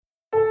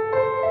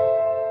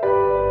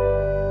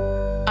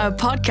A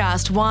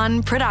Podcast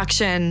One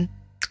production.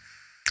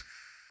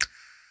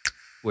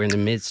 We're in the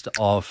midst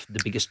of the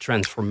biggest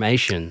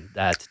transformation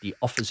that the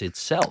office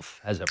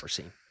itself has ever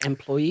seen.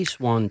 Employees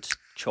want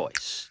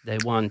choice. They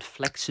want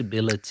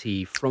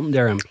flexibility from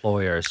their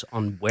employers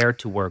on where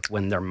to work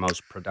when they're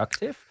most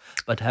productive,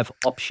 but have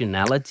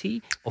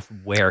optionality of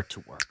where to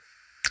work.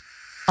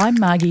 I'm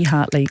Margie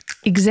Hartley,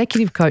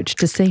 executive coach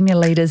to senior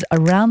leaders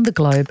around the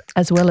globe,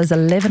 as well as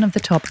 11 of the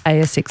top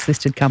ASX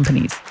listed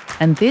companies.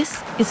 And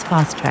this is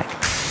Fast Track.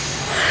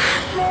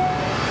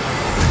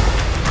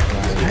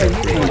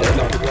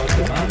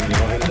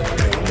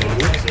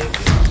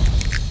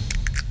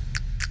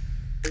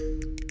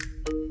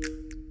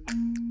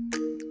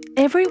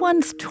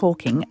 Everyone's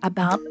talking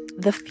about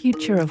the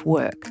future of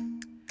work.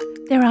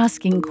 They're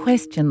asking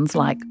questions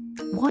like,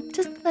 what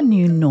does the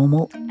new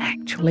normal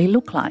actually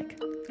look like?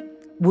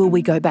 Will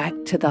we go back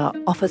to the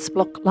office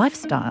block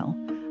lifestyle?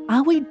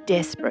 Are we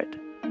desperate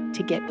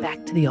to get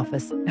back to the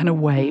office and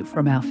away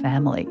from our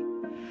family?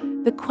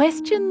 The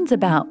questions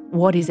about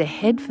what is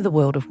ahead for the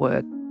world of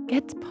work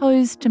gets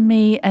posed to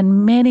me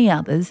and many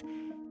others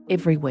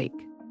every week.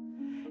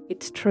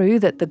 It's true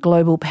that the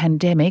global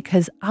pandemic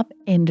has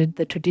upended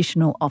the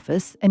traditional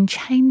office and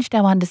changed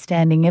our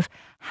understanding of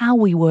how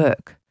we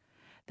work.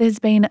 There's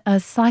been a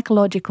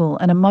psychological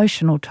and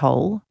emotional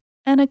toll,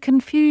 and a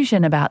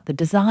confusion about the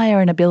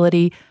desire and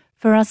ability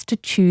for us to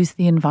choose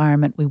the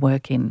environment we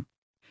work in.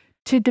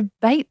 To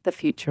debate the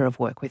future of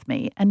work with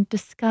me and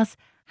discuss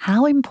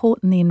how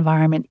important the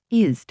environment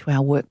is to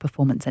our work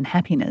performance and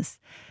happiness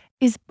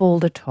is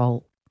Balder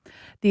Tol,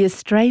 the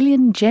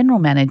Australian General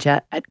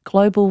Manager at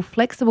global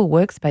flexible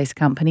workspace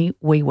company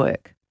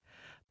WeWork.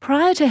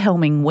 Prior to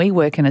helming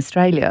WeWork in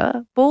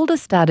Australia, Balder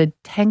started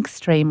Tank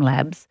Stream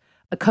Labs,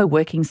 a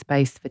co-working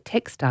space for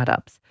tech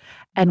startups,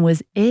 and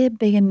was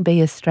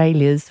Airbnb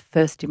Australia's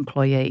first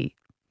employee.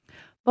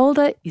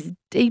 Balder is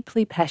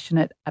deeply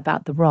passionate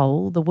about the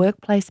role the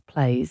workplace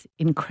plays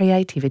in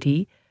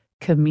creativity,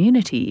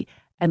 community,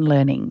 and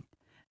learning.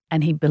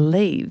 And he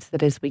believes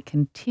that as we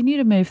continue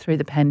to move through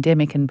the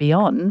pandemic and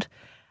beyond,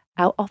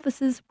 our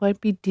offices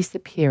won't be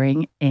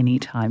disappearing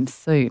anytime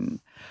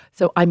soon.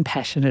 So I'm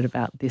passionate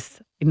about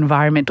this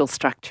environmental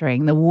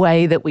structuring, the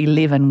way that we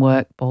live and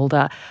work,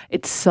 Balder.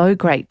 It's so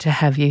great to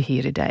have you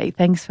here today.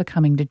 Thanks for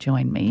coming to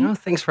join me. Oh,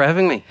 thanks for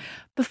having me.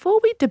 Before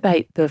we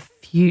debate the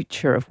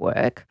future of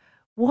work,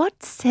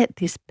 what set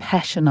this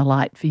passion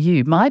alight for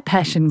you? My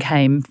passion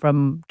came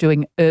from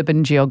doing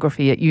urban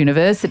geography at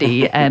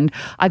university and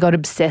I got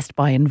obsessed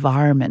by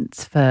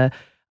environments for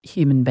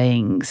human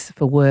beings,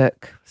 for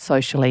work,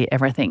 socially,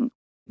 everything.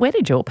 Where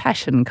did your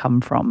passion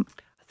come from?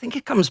 I think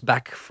it comes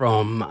back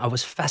from I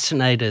was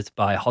fascinated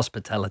by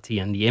hospitality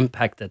and the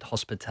impact that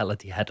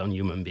hospitality had on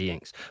human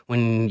beings.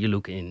 When you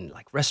look in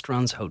like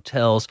restaurants,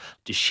 hotels,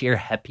 the sheer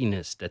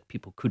happiness that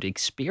people could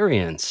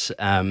experience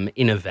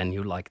in a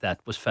venue like that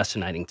was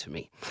fascinating to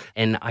me.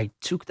 And I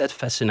took that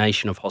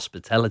fascination of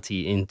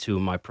hospitality into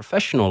my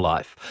professional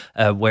life,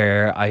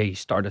 where I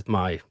started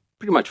my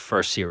pretty much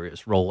first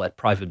serious role at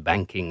private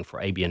banking for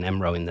ABN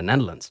AMRO in the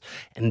Netherlands.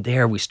 And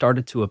there we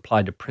started to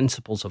apply the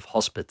principles of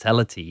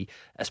hospitality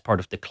as part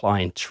of the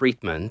client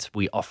treatment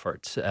we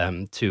offered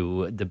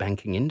to the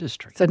banking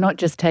industry. So not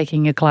just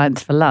taking your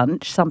clients for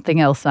lunch, something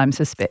else I'm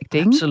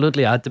suspecting.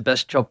 Absolutely. I had the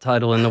best job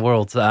title in the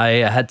world.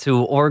 I had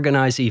to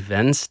organize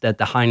events that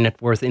the high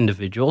net worth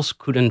individuals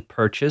couldn't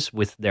purchase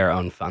with their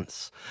own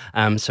funds.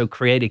 So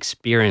create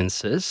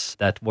experiences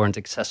that weren't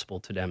accessible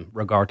to them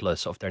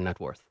regardless of their net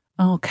worth.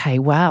 Okay,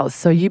 wow.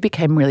 So you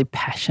became really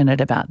passionate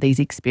about these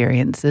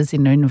experiences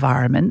in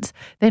environments.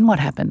 Then what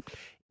happened?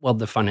 Well,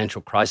 the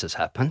financial crisis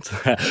happened,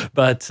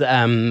 but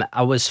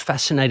I was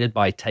fascinated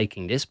by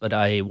taking this, but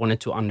I wanted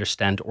to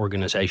understand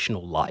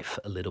organizational life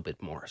a little bit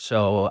more.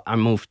 So I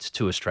moved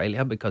to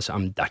Australia because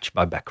I'm Dutch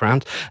by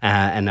background,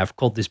 and I've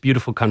called this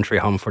beautiful country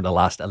home for the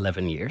last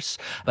 11 years.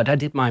 But I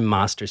did my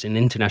master's in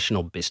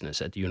international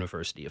business at the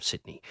University of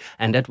Sydney,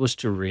 and that was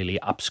to really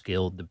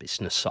upskill the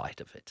business side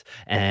of it.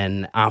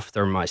 And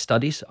after my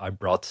studies, I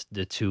brought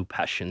the two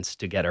passions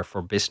together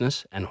for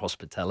business and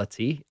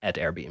hospitality at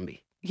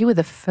Airbnb. You were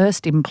the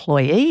first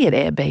employee at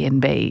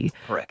Airbnb.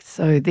 Correct.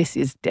 So this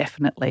is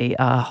definitely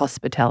a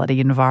hospitality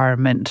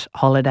environment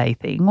holiday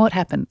thing. What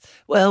happened?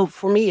 Well,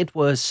 for me, it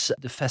was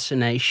the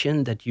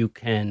fascination that you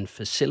can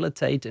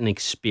facilitate an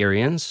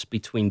experience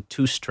between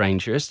two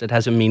strangers that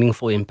has a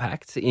meaningful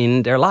impact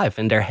in their life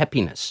and their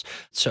happiness.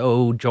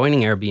 So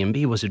joining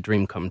Airbnb was a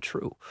dream come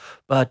true.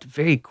 But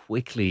very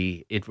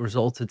quickly, it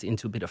resulted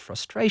into a bit of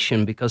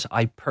frustration because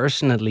I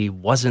personally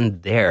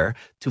wasn't there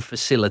to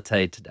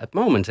facilitate that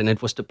moment, and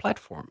it was the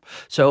platform.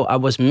 So I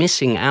was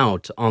missing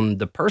out on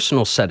the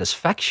personal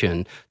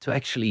satisfaction to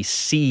actually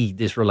see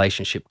this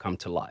relationship come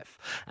to life.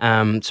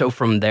 So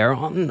from there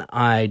on,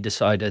 I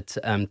decided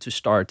to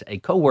start a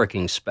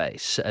co-working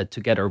space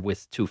together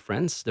with two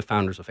friends, the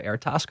founders of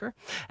Airtasker.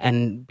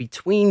 And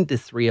between the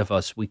three of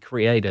us, we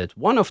created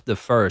one of the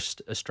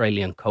first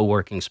Australian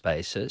co-working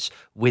spaces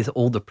with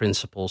all the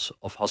principles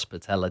of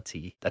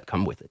hospitality that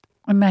come with it.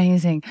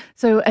 Amazing.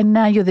 So, and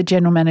now you're the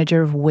general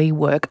manager of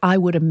WeWork. I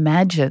would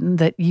imagine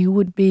that you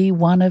would be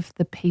one of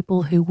the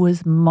people who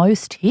was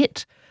most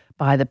hit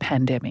by the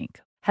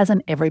pandemic.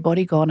 Hasn't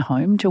everybody gone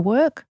home to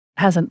work?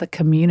 Hasn't the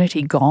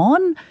community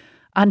gone?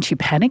 Aren't you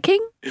panicking?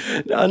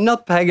 No,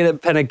 not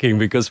panicking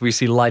because we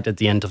see light at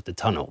the end of the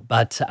tunnel.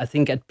 But I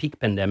think at peak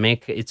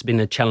pandemic, it's been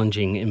a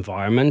challenging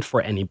environment for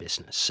any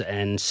business.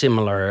 And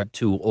similar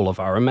to all of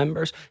our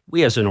members,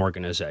 we as an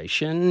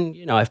organization,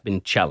 have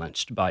been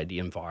challenged by the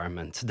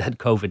environment that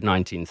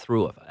COVID-19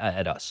 threw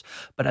at us.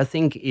 But I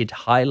think it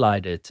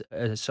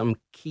highlighted some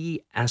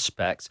key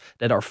aspects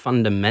that are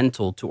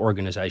fundamental to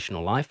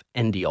organizational life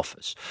and the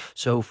office.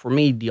 So for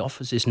me, the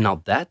office is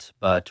not that,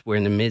 but we're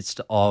in the midst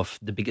of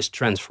the biggest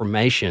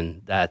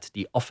transformation that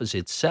the office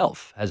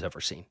itself has ever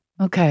seen.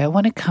 Okay, I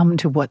want to come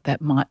to what that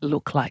might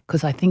look like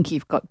because I think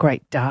you've got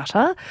great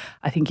data.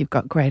 I think you've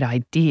got great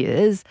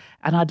ideas,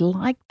 and I'd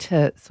like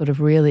to sort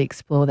of really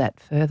explore that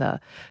further.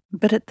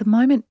 But at the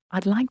moment,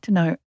 I'd like to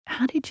know,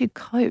 how did you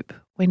cope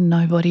when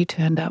nobody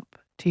turned up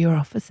to your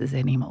offices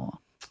anymore?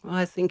 Well,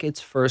 I think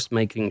it's first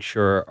making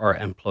sure our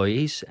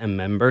employees and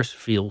members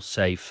feel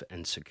safe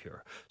and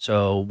secure.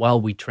 So while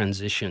we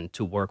transitioned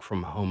to work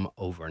from home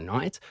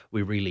overnight,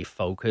 we really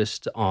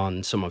focused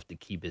on some of the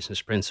key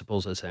business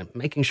principles as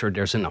making sure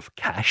there's enough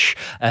cash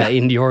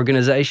in the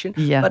organization,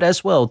 but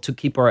as well to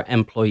keep our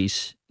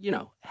employees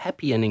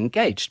happy and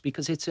engaged,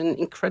 because it's an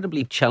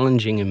incredibly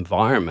challenging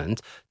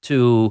environment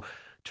to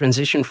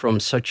transition from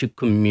such a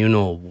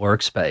communal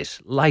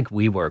workspace like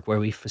WeWork, where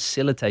we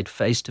facilitate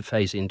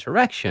face-to-face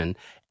interaction,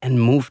 and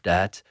move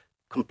that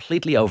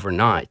completely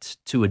overnight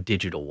to a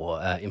digital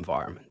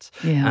environment.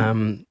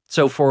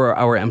 So for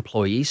our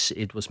employees,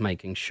 it was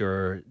making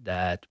sure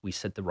that we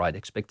set the right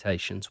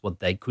expectations,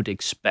 what they could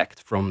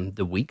expect from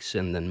the weeks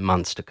and then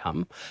months to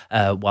come,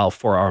 while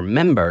for our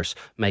members,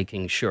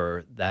 making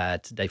sure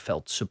that they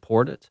felt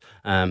supported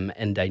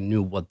and they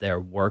knew what their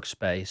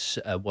workspace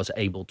was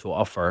able to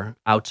offer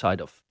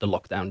outside of the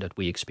lockdown that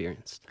we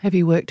experienced. Have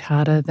you worked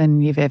harder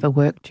than you've ever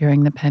worked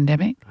during the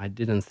pandemic? I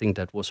didn't think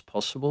that was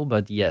possible,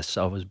 but yes,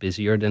 I was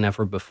busier than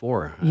ever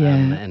before.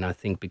 And I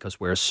think because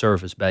we're a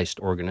service-based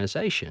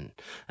organization,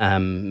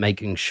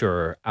 making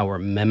sure our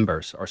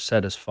members are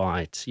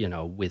satisfied,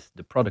 with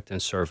the product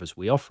and service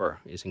we offer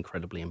is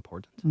incredibly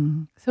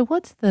important. So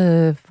what's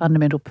the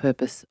fundamental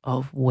purpose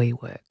of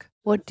WeWork?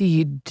 What do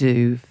you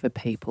do for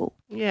people?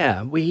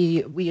 Yeah,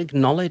 we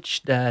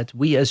acknowledge that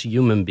we as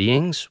human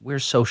beings, we're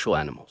social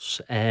animals,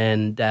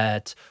 and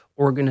that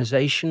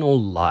organizational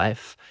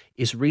life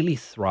is really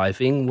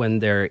thriving when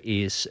there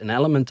is an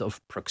element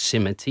of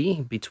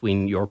proximity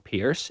between your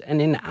peers,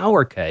 and in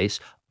our case,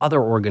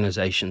 other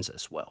organizations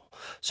as well.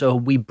 So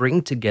we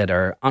bring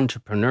together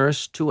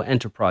entrepreneurs to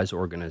enterprise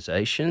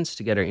organizations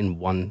together in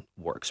one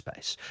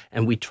workspace.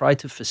 And we try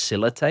to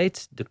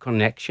facilitate the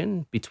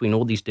connection between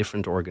all these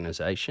different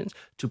organizations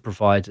to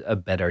provide a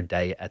better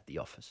day at the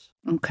office.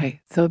 Okay,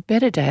 so a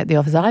better day at the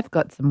office. I've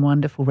got some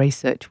wonderful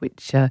research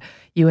which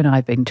you and I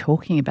have been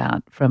talking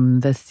about from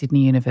the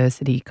Sydney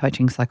University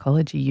Coaching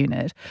Psychology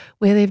Unit,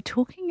 where they're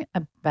talking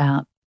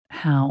about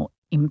how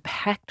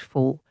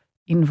impactful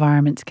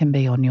environments can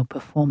be on your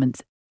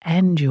performance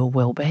and your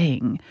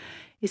well-being.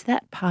 Is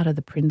that part of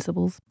the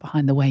principles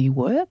behind the way you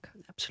work?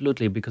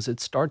 Absolutely, because it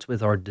starts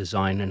with our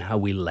design and how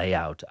we lay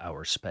out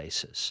our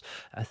spaces.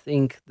 I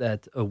think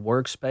that a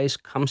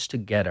workspace comes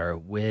together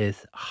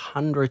with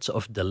hundreds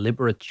of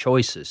deliberate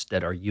choices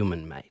that are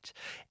human-made.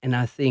 And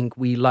I think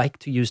we like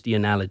to use the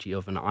analogy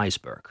of an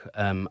iceberg.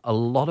 A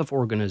lot of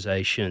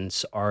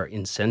organizations are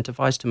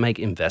incentivized to make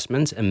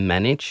investments and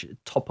manage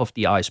top of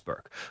the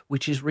iceberg,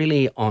 which is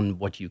really on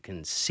what you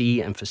can see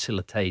and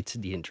facilitate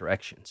the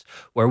interactions,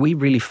 where we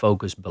really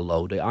focus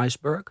below the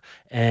iceberg,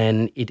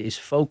 and it is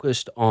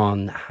focused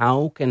on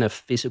how can a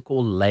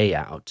physical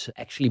layout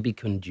actually be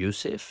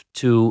conducive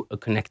to a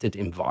connected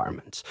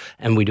environment.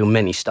 And we do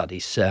many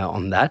studies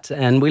on that,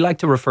 and we like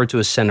to refer to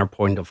a center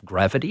point of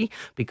gravity,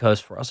 because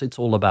for us it's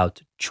all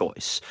about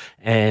choice.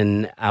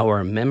 And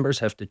our members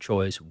have the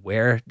choice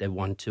where they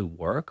want to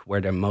work, where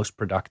they're most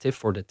productive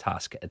for the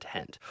task at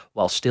hand,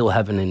 while still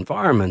have an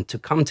environment to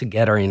come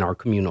together in our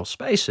communal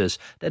spaces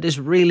that is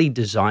really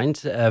designed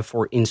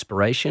for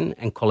inspiration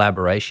and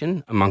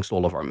collaboration amongst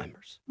all of our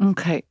members.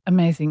 Okay,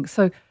 amazing.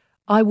 So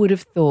I would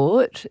have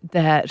thought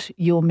that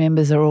your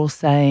members are all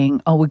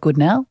saying, oh, we're good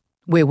now.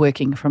 We're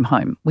working from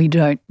home. We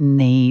don't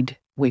need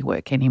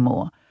WeWork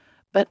anymore.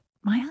 But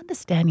my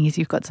understanding is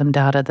you've got some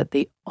data that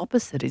the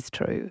opposite is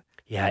true.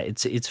 Yeah,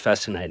 it's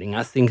fascinating.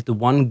 I think the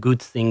one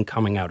good thing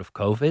coming out of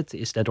COVID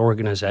is that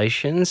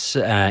organizations,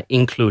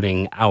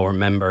 including our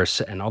members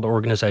and other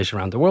organizations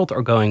around the world,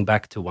 are going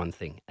back to one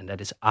thing, and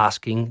that is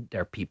asking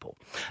their people.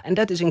 And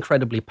that is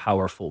incredibly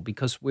powerful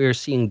because we're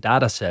seeing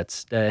data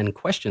sets and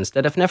questions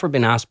that have never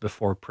been asked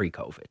before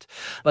pre-COVID.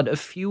 But a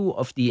few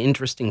of the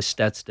interesting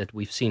stats that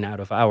we've seen out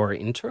of our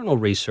internal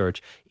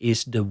research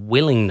is the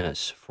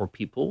willingness for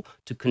people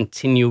to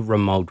continue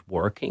remote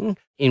working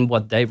in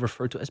what they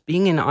refer to as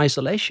being in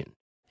isolation.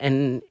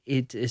 And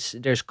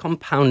there's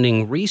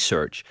compounding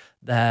research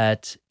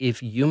that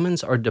if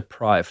humans are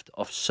deprived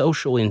of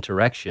social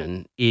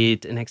interaction,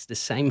 it enacts the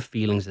same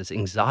feelings as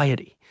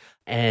anxiety.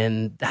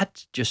 And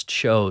that just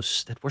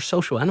shows that we're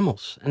social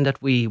animals and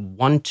that we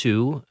want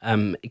to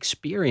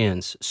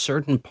experience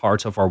certain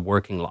parts of our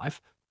working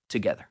life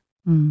together.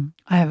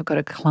 I have got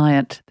a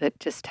client that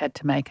just had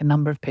to make a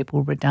number of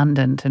people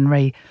redundant and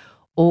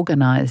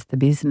reorganize the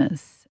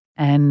business.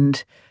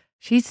 And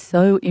she's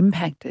so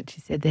impacted.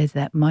 She said there's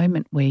that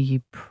moment where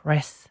you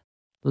press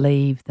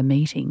leave the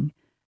meeting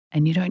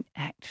and you don't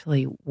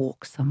actually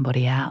walk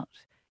somebody out.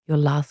 Your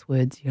last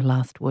words, your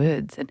last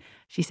words. And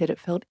she said it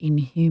felt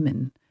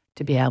inhuman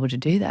to be able to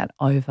do that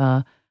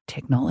over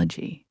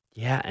technology.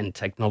 Yeah, and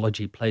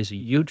technology plays a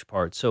huge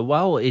part. So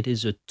while it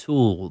is a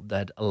tool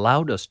that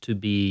allowed us to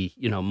be,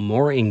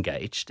 more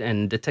engaged,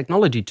 and the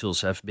technology tools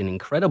have been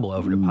incredible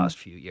over the past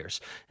few years,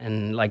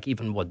 and like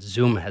even what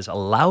Zoom has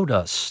allowed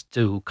us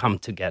to come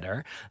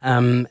together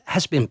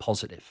has been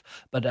positive.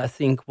 But I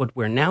think what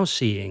we're now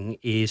seeing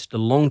is the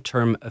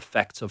long-term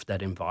effects of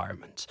that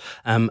environment.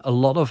 A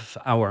lot of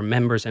our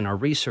members and our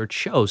research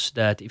shows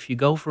that if you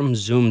go from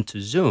Zoom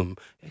to Zoom,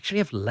 you actually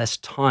have less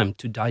time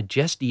to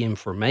digest the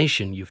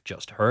information you've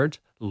just heard,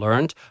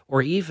 learned,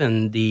 or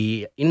even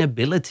the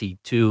inability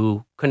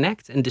to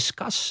connect and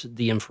discuss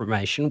the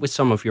information with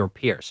some of your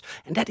peers.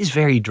 And that is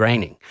very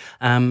draining.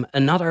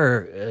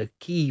 Another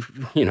key,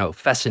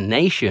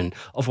 fascination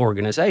of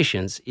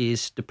organizations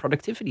is the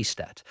productivity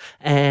stat.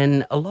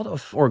 And a lot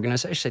of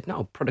organizations say,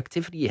 no,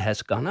 productivity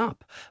has gone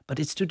up, but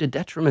it's to the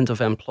detriment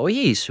of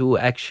employees who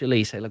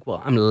actually say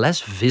I'm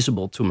less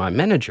visible to my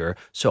manager,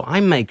 so I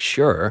make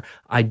sure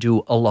I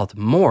do a lot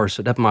more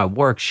so that my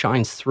work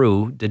shines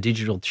through the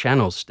digital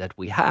channels that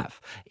we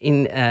have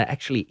in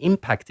actually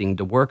impacting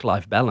the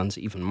work-life balance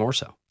even more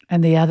so.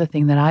 And the other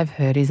thing that I've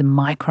heard is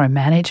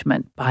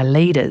micromanagement by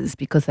leaders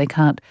because they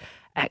can't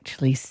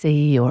actually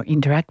see or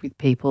interact with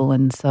people.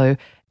 And so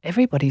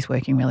everybody's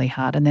working really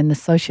hard. And then the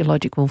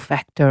sociological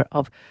factor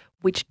of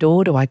which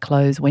door do I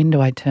close? When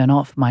do I turn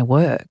off my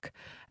work?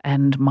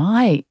 And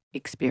my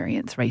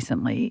experience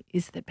recently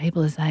is that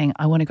people are saying,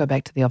 I want to go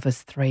back to the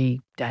office 3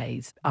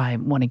 days. I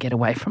want to get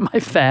away from my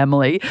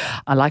family.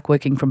 I like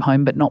working from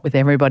home, but not with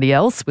everybody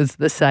else, was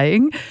the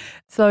saying.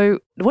 So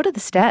what are the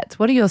stats?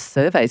 What are your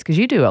surveys? Because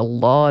you do a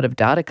lot of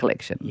data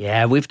collection.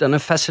 Yeah, we've done a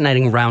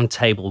fascinating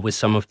roundtable with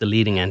some of the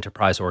leading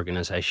enterprise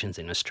organizations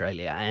in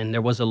Australia. And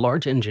there was a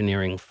large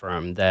engineering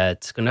firm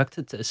that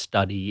conducted a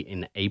study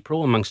in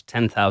April amongst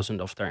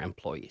 10,000 of their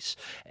employees.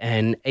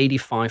 And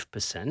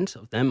 85%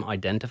 of them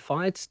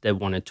identified they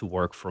wanted to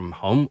work from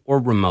home or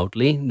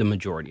remotely the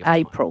majority of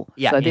April. time.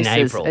 Yeah, so in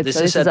April.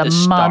 This is a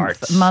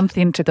month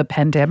into the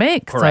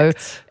pandemic.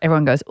 Correct. So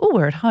everyone goes, oh,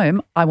 we're at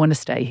home. I want to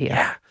stay here.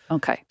 Yeah.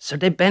 Okay. So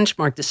they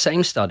benchmarked the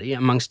same study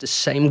amongst the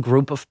same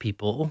group of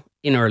people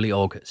in early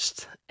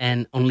August,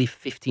 and only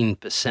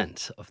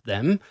 15% of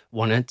them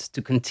wanted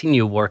to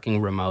continue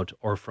working remote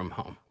or from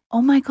home.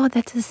 Oh my God,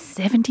 that's a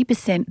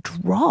 70%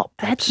 drop.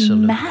 That's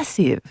Absolutely.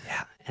 Massive.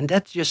 Yeah. And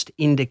that just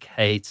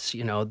indicates,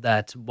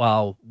 that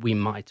while we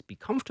might be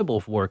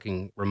comfortable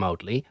working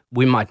remotely,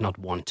 we might not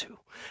want to.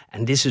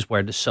 And this is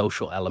where the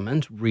social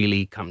element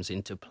really comes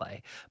into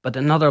play. But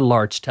another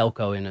large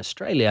telco in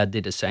Australia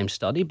did the same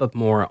study, but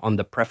more on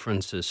the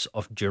preferences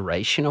of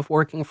duration of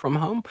working from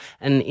home.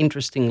 And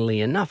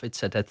interestingly enough, it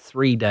said that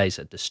 3 days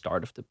at the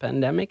start of the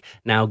pandemic,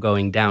 now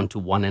going down to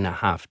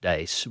 1.5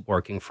 days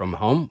working from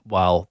home,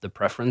 while the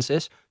preference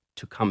is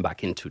to come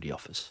back into the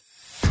office.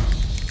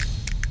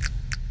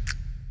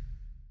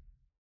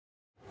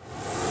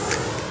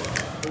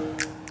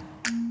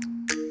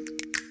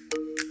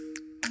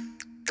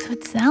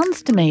 It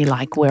sounds to me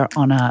like we're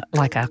on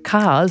like our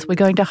cars, we're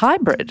going to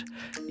hybrid.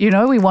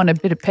 We want a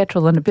bit of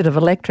petrol and a bit of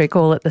electric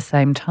all at the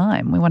same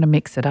time. We want to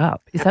mix it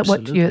up. Is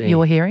Absolutely. that what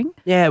you're hearing?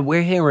 Yeah,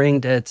 we're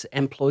hearing that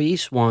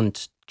employees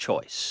want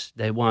choice.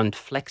 They want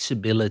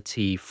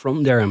flexibility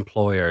from their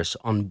employers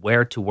on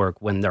where to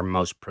work when they're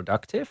most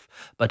productive,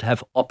 but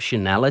have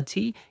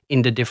optionality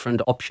in the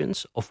different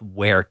options of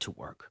where to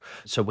work.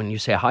 So when you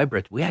say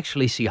hybrid, we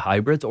actually see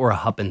hybrid or a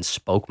hub and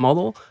spoke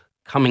model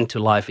coming to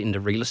life in the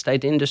real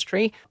estate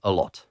industry a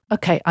lot.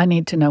 Okay, I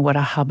need to know what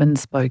a hub and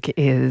spoke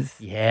is.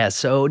 Yeah,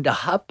 so the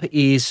hub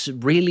is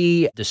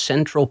really the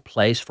central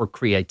place for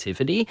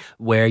creativity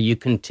where you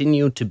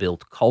continue to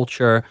build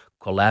culture,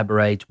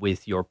 collaborate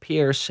with your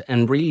peers,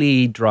 and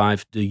really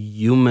drive the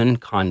human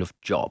kind of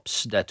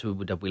jobs that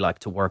we like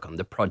to work on,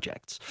 the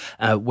projects,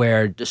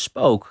 where the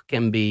spoke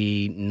can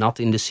be not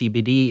in the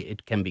CBD,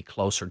 it can be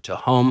closer to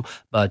home,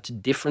 but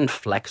different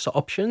flex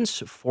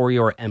options for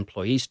your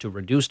employees to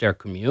reduce their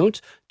commute,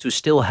 to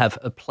still have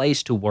a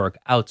place to work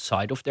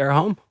outside of their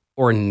home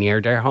or near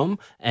their home,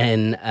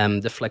 and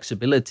the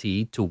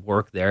flexibility to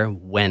work there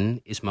when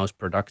is most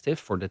productive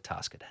for the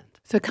task at hand.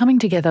 So coming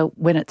together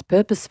when it's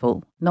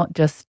purposeful, not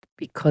just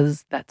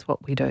because that's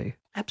what we do.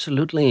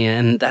 Absolutely.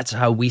 And that's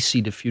how we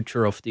see the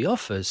future of the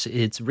office.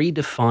 It's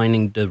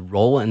redefining the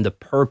role and the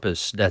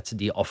purpose that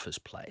the office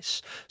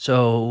plays.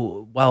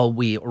 So while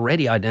we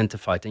already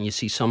identified, and you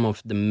see some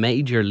of the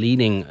major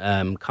leading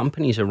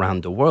companies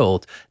around the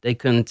world, they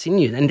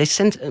continue and they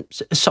send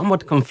a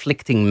somewhat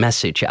conflicting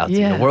message out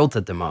in the world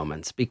at the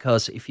moment.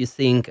 Because if you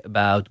think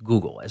about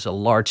Google as a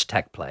large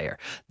tech player,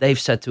 they've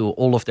said to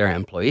all of their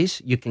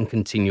employees, you can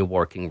continue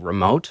working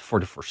remote for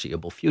the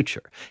foreseeable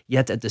future.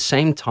 Yet at the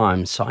same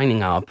time,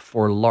 signing up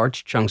for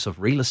large chunks of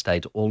real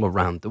estate all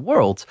around the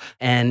world.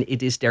 And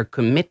it is their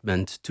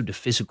commitment to the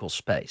physical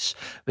space.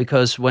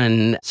 Because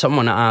when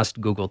someone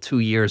asked Google 2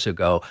 years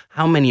ago,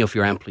 how many of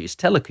your employees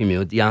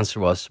telecommute? The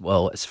answer was,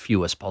 well, as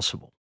few as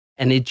possible.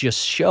 And it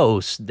just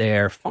shows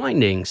their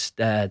findings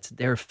that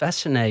they're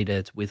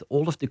fascinated with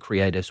all of the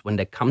creatives when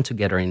they come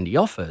together in the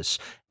office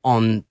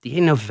on the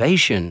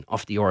innovation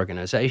of the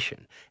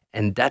organization.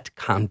 And that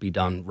can't be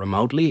done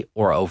remotely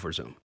or over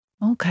Zoom.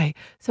 Okay,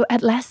 so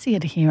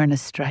Atlassian here in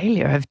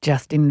Australia have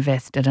just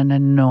invested an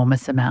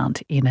enormous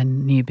amount in a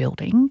new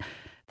building.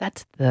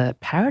 That's the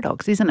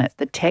paradox, isn't it?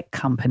 The tech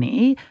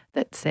company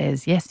that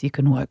says, yes, you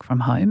can work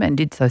from home and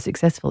did so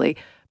successfully,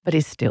 but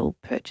is still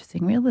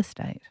purchasing real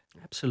estate.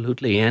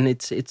 Absolutely. And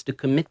it's the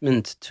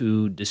commitment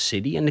to the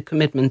city and the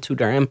commitment to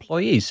their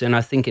employees. And I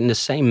think in the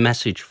same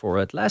message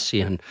for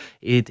Atlassian,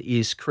 it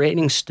is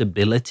creating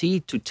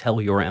stability to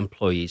tell your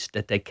employees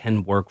that they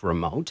can work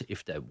remote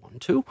if they want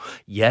to,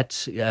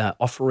 yet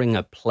offering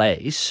a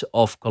place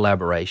of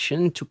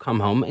collaboration to come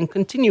home and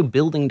continue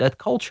building that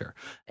culture.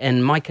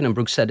 And Mike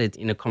Cannon-Brook said it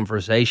in a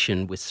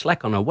conversation with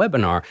Slack on a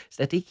webinar, is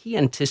that he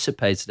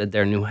anticipates that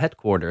their new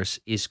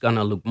headquarters is going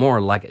to look more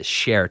like a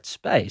shared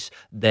space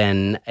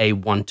than a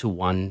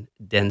one-to-one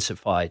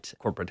densified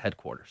corporate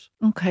headquarters.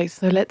 Okay,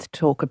 so let's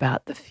talk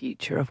about the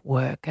future of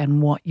work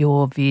and what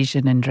your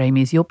vision and dream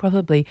is. You're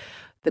probably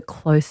the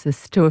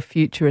closest to a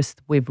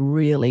futurist we've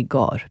really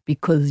got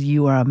because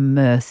you are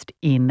immersed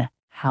in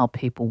how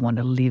people want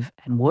to live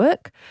and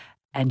work,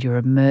 and you're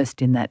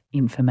immersed in that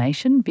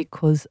information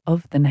because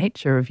of the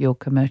nature of your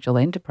commercial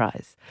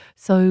enterprise.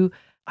 So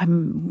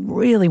I'm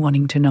really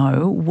wanting to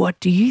know, what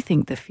do you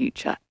think the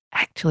future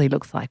actually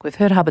looks like? We've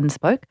heard hub and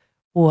spoke.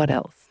 What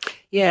else?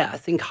 Yeah, I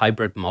think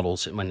hybrid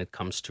models when it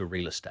comes to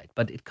real estate,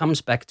 but it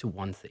comes back to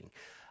one thing.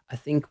 I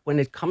think when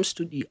it comes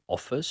to the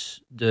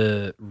office,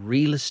 the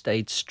real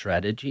estate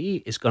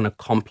strategy is going to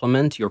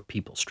complement your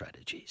people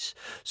strategies.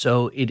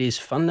 So it is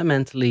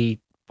fundamentally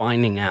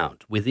finding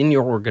out within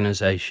your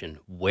organization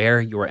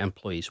where your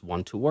employees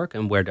want to work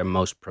and where they're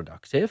most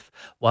productive,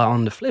 while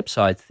on the flip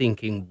side,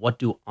 thinking, what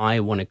do I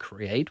want to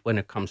create when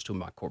it comes to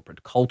my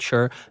corporate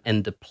culture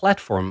and the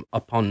platform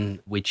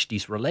upon which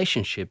these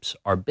relationships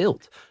are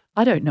built?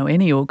 I don't know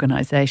any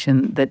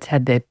organisation that's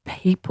had their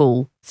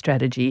people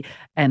strategy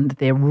and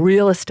their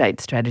real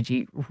estate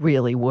strategy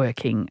really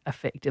working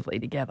effectively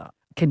together.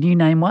 Can you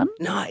name one?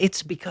 No,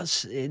 it's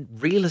because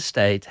real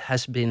estate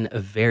has been a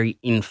very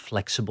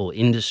inflexible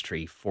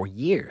industry for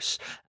years.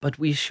 But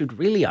we should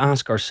really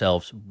ask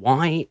ourselves,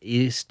 why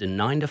is the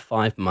 9 to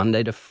 5,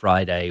 Monday to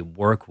Friday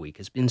work week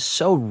has been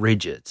so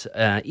rigid,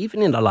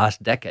 even in the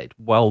last decade,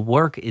 while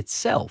work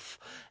itself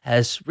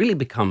has really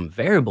become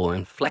variable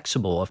and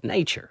flexible of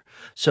nature.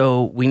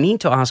 So we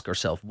need to ask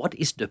ourselves, what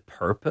is the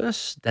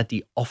purpose that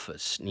the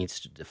office needs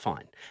to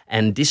define?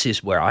 And this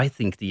is where I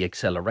think the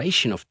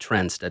acceleration of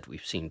trends that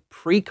we've seen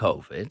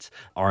pre-COVID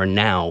are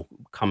now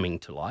coming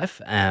to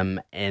life.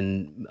 And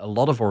a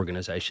lot of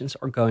organizations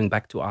are going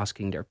back to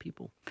asking their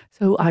people.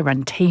 So I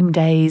run team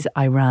days,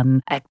 I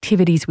run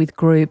activities with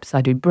groups,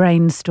 I do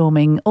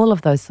brainstorming, all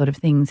of those sort of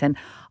things. And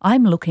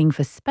I'm looking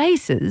for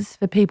spaces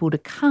for people to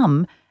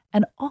come.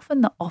 And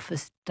often the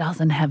office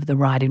doesn't have the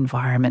right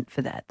environment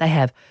for that. They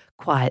have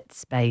quiet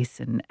space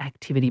and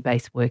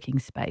activity-based working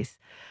space.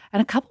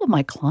 And a couple of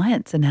my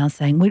clients are now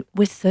saying,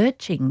 we're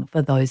searching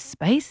for those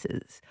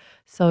spaces.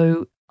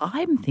 So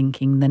I'm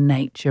thinking the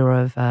nature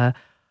of a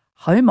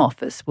home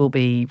office will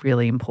be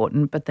really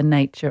important, but the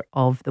nature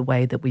of the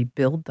way that we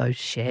build those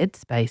shared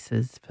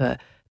spaces for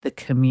the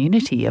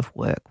community of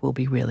work will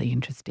be really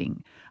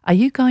interesting. Are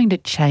you going to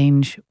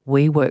change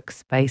WeWork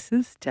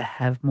spaces to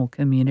have more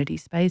community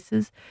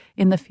spaces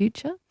in the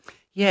future?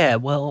 Yeah,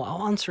 well,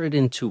 I'll answer it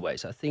in two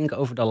ways. I think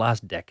over the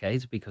last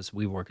decades, because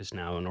WeWork is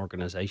now an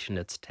organization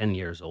that's 10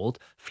 years old,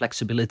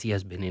 flexibility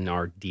has been in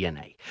our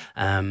DNA.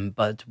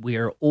 But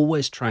we're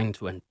always trying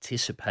to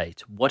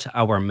anticipate what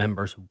our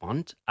members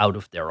want out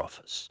of their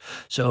office.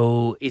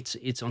 So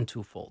it's on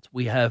twofold.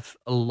 We have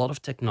a lot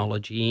of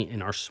technology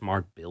in our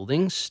smart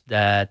buildings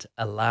that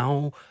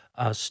allow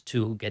us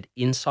to get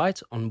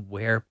insights on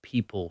where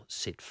people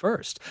sit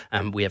first.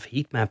 We have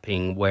heat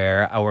mapping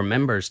where our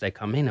members, they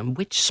come in and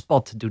which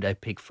spot do they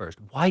pick first?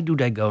 Why do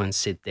they go and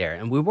sit there?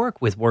 And we work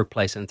with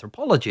workplace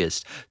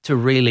anthropologists to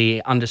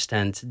really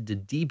understand the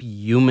deep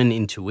human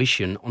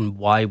intuition on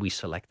why we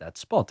select that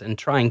spot and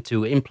trying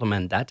to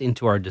implement that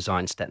into our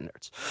design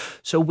standards.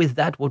 So with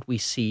that, what we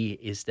see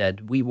is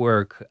that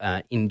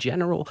WeWork in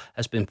general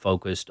has been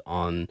focused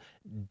on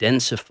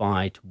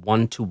densified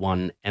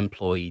one-to-one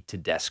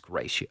employee-to-desk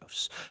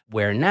ratios,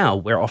 where now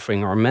we're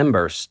offering our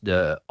members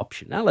the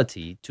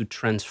optionality to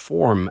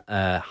transform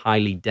a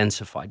highly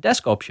densified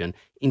desk option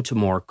into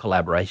more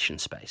collaboration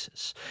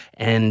spaces.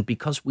 And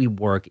because we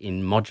work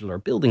in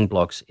modular building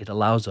blocks, it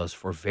allows us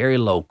for very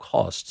low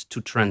costs to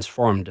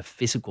transform the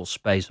physical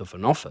space of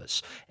an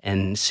office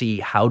and see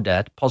how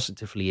that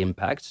positively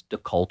impacts the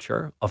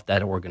culture of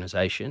that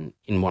organization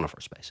in one of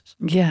our spaces.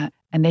 Yeah,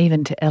 and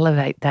even to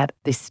elevate that,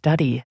 this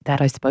study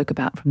that I spoke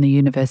about from the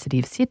University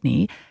of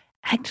Sydney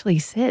actually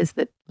says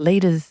that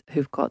leaders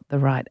who've got the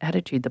right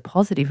attitude, the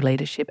positive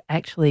leadership,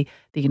 actually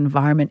the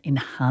environment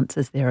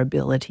enhances their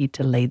ability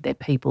to lead their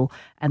people,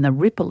 and the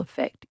ripple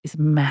effect is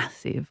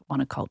massive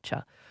on a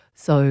culture.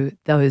 So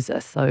those are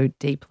so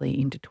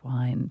deeply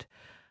intertwined.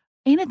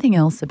 Anything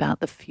else about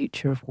the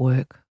future of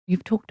work?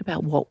 You've talked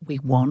about what we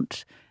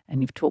want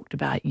and you've talked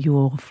about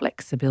your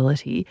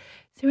flexibility.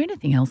 Is there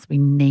anything else we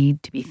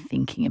need to be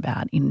thinking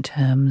about in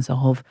terms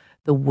of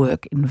the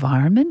work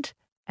environment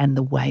and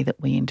the way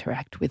that we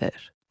interact with it?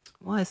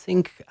 Well, I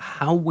think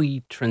how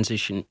we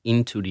transition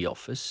into the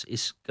office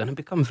is going to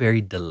become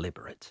very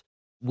deliberate.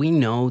 We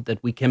know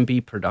that we can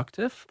be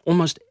productive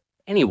almost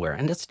anywhere,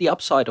 and that's the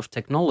upside of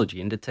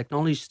technology, and the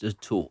technology is the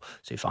tool.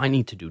 So if I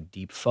need to do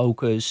deep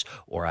focus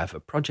or I have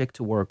a project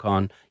to work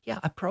on,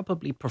 I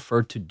probably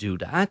prefer to do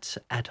that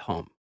at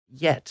home.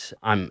 Yet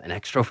I'm an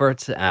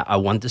extrovert, I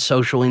want the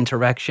social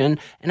interaction,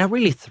 and I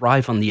really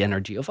thrive on the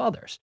energy of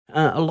others.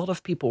 A lot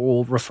of people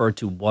will refer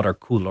to water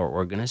cooler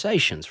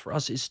organizations. For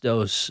us, it's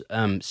those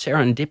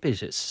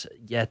serendipitous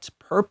yet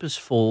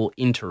purposeful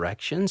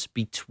interactions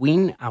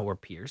between our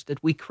peers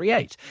that we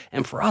create.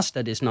 And for us,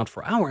 that is not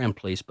for our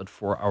employees, but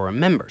for our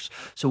members.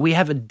 So we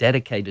have a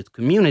dedicated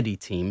community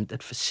team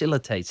that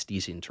facilitates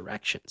these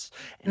interactions.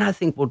 And I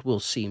think what we'll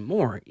see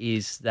more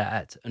is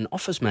that an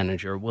office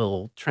manager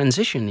will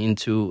transition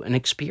into an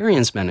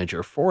experience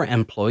manager for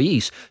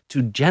employees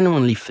to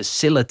genuinely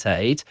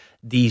facilitate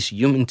these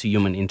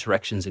human-to-human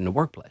interactions in the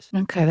workplace.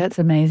 Okay, that's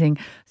amazing.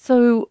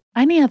 So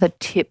any other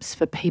tips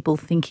for people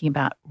thinking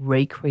about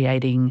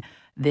recreating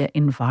the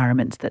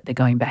environments that they're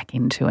going back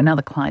into?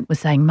 Another client was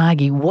saying,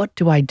 Margie, what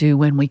do I do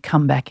when we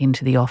come back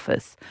into the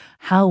office?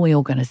 How are we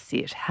all going to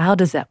sit? How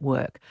does that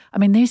work? I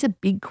mean, these are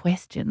big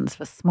questions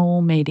for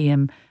small,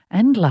 medium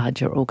and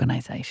larger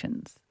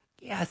organizations.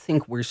 I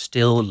think we're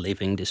still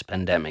living this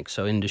pandemic.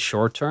 So in the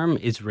short term,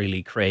 it's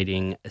really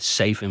creating a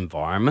safe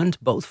environment,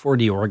 both for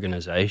the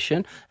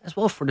organization as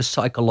well for the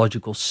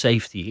psychological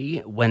safety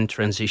when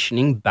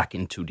transitioning back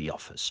into the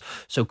office.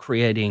 So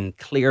creating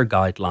clear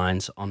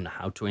guidelines on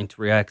how to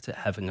interact,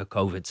 having a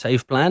COVID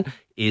safe plan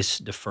is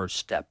the first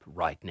step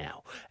right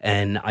now.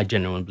 And I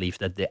genuinely believe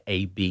that the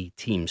A-B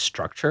team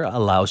structure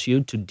allows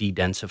you to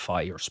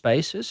de-densify your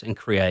spaces and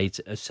create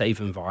a safe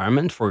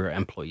environment for your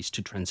employees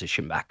to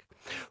transition back.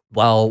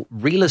 While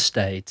real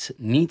estate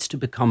needs to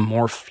become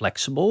more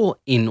flexible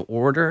in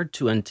order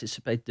to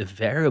anticipate the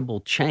variable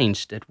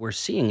change that we're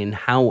seeing in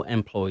how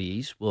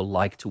employees will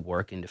like to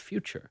work in the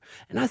future.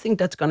 And I think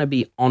that's going to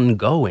be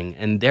ongoing,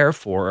 and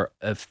therefore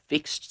a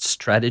fixed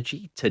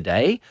strategy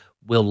today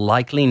will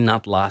likely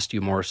not last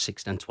you more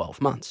 6 than 12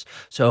 months.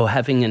 So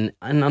having an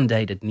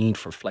inundated need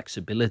for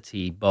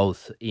flexibility,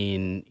 both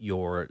in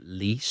your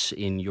lease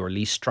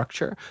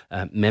structure,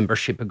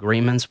 membership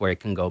agreements where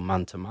it can go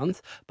month to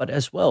month, but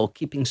as well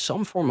keeping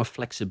some form of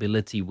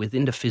flexibility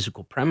within the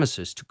physical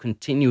premises to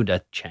continue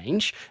that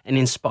change and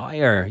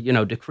inspire,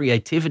 the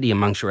creativity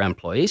amongst your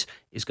employees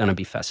is going to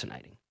be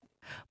fascinating.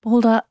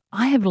 Balder,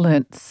 I have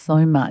learnt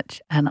so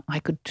much, and I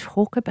could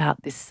talk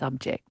about this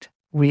subject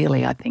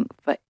really, I think,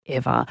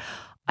 forever.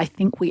 I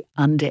think we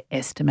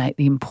underestimate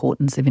the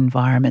importance of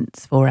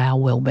environments for our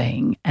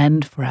well-being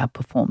and for our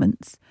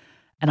performance.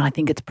 And I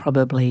think it's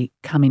probably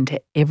come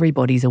into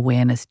everybody's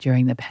awareness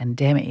during the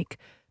pandemic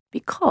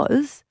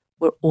because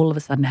we're all of a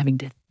sudden having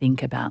to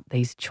think about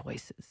these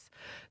choices.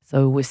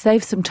 So we've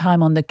saved some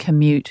time on the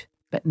commute,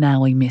 but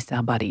now we miss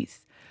our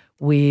buddies.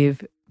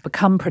 We've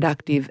become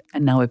productive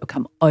and now we've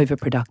become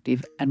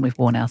overproductive and we've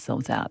worn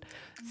ourselves out.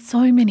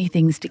 So many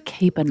things to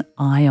keep an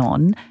eye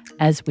on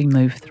as we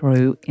move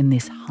through in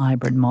this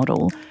hybrid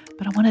model.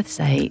 But I want to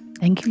say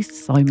thank you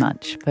so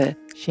much for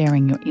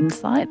sharing your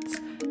insights,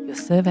 your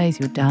surveys,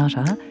 your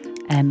data,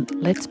 and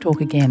let's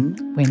talk again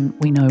when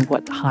we know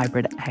what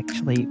hybrid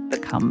actually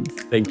becomes.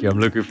 Thank you. I'm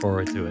looking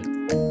forward to it.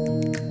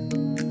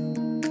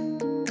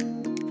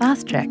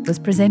 Fast Track was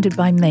presented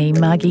by me,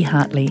 Margie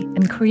Hartley,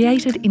 and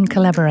created in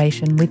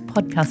collaboration with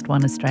Podcast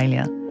One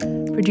Australia.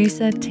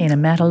 Producer Tina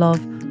Matalov,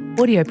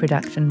 audio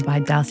production by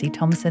Darcy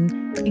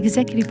Thompson,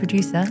 executive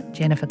producer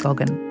Jennifer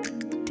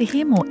Goggin. To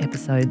hear more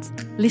episodes,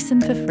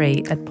 listen for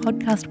free at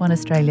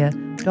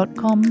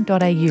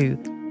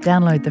podcastoneaustralia.com.au,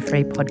 download the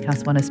free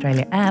Podcast One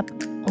Australia app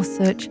or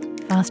search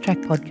Fast Track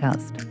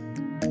Podcast.